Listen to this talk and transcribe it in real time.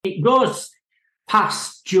it goes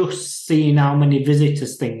past just seeing how many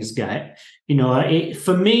visitors things get.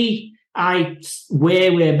 For me,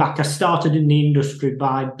 way back, I started in the industry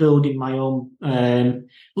by building my own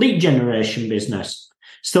lead generation business.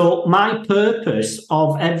 So my purpose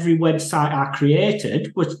of every website I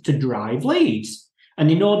created was to drive leads.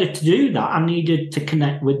 And in order to do that, I needed to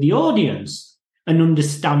connect with the audience and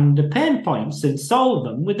understand the pain points and solve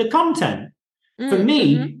them with the content. For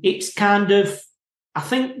me, it's kind of, I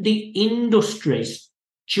think the industry's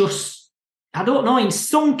just, I don't know, in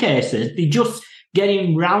some cases, they're just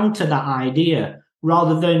getting round to that idea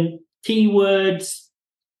rather than keywords,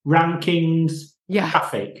 rankings,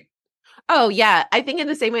 traffic. Oh, yeah. I think in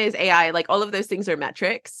the same way as AI, like all of those things are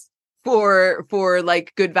metrics for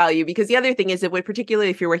like good value. Because the other thing is that particularly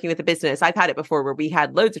if you're working with a business, I've had it before where we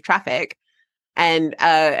had loads of traffic and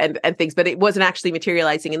things, but it wasn't actually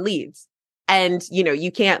materializing in leads. And,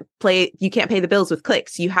 you can't pay the bills with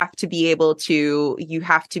clicks. You have to be able to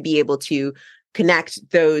connect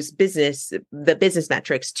the business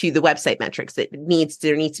metrics to the website metrics. There needs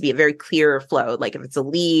to be a very clear flow. Like if it's a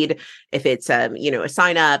lead, if it's a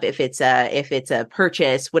sign up, if it's a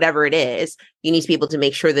purchase, whatever it is, you need to be able to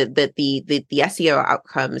make sure that the SEO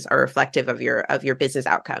outcomes are reflective of your business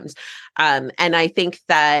outcomes. And I think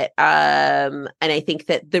that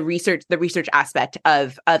the research aspect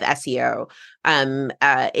of SEO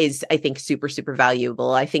is, I think, super, super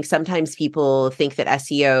valuable. I think sometimes people think that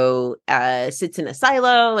SEO sits in a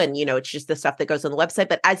silo and, it's just the stuff that goes on the website.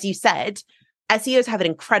 But as you said, SEOs have an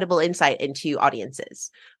incredible insight into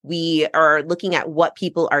audiences. We are looking at what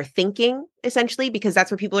people are thinking, essentially, because that's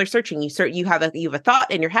what people are searching. You have a thought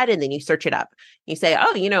in your head, and then you search it up. You say,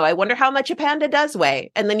 oh, I wonder how much a panda does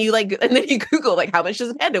weigh, and then you Google like how much does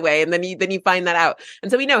a panda weigh, and then you find that out. And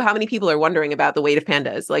so we know how many people are wondering about the weight of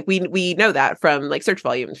pandas. Like we know that from like search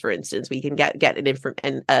volumes, for instance. We can get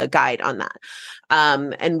a guide on that,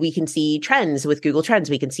 and we can see trends with Google Trends.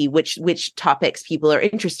 We can see which topics people are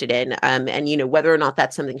interested in, and whether or not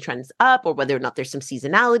that's something trends up or whether or not there's some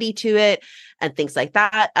seasonality to it and things like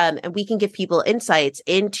that. And we can give people insights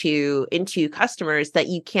into customers that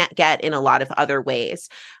you can't get in a lot of other ways.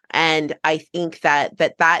 And I think that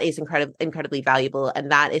is incredibly valuable.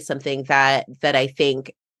 And that is something that I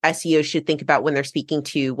think SEO should think about when they're speaking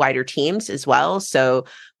to wider teams as well. So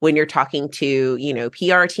when you're talking to,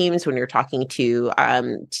 PR teams, when you're talking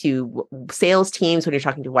to sales teams, when you're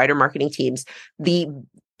talking to wider marketing teams,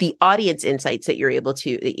 the audience insights that you're able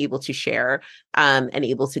to share and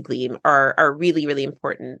able to glean are really, really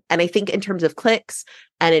important. And I think in terms of clicks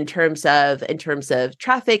and in terms of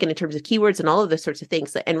traffic and in terms of keywords and all of those sorts of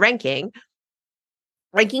things and ranking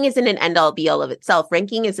isn't an end all be all of itself.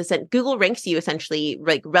 Ranking is Google ranks you essentially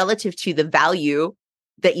like relative to the value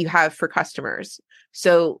that you have for customers.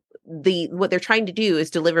 So what they're trying to do is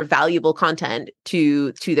deliver valuable content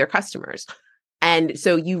to their customers. And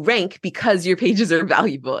so you rank because your pages are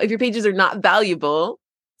valuable. If your pages are not valuable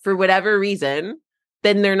for whatever reason,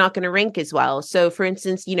 then they're not going to rank as well. So for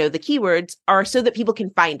instance, the keywords are so that people can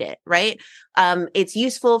find it, right? It's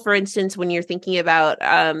useful, for instance, when you're thinking about,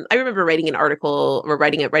 I remember writing an article or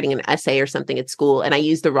writing an essay or something at school, and I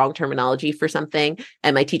used the wrong terminology for something.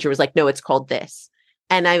 And my teacher was like, no, it's called this.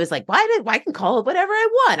 And I was like, why I can call it whatever I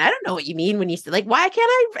want. I don't know what you mean when you say like, why can't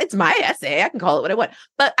I, it's my essay. I can call it what I want.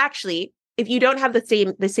 But actually, if you don't have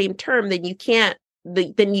the same term, then you can't,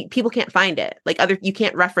 people can't find it. You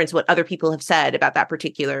can't reference what other people have said about that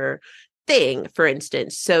particular thing, for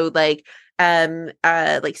instance. So like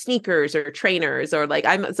sneakers or trainers, or like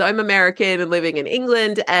I'm American and living in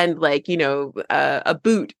England, and a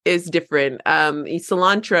boot is different.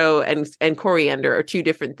 Cilantro and coriander are two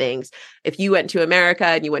different things. If you went to America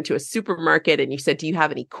and you went to a supermarket and you said, do you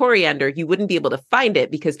have any coriander? You wouldn't be able to find it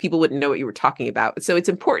because people wouldn't know what you were talking about. So it's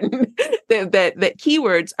important that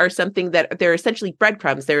keywords are something that they're essentially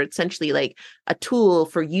breadcrumbs. They're essentially like a tool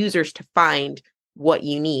for users to find what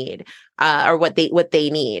you need, or what they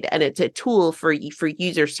need. And it's a tool for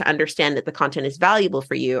users to understand that the content is valuable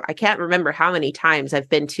for you. I can't remember how many times I've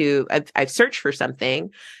searched for something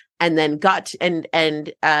and then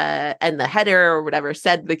and the header or whatever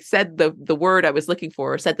said the word I was looking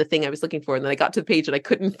for, or said the thing I was looking for. And then I got to the page and I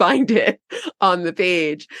couldn't find it on the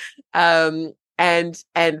page. And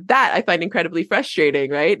that I find incredibly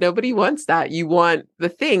frustrating, right? Nobody wants that. You want the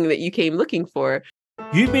thing that you came looking for.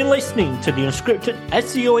 You've been listening to the Unscripted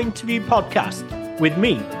SEO Interview Podcast with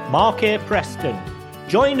me, Mark A. Preston.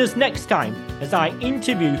 Join us next time as I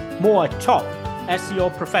interview more top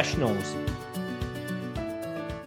SEO professionals.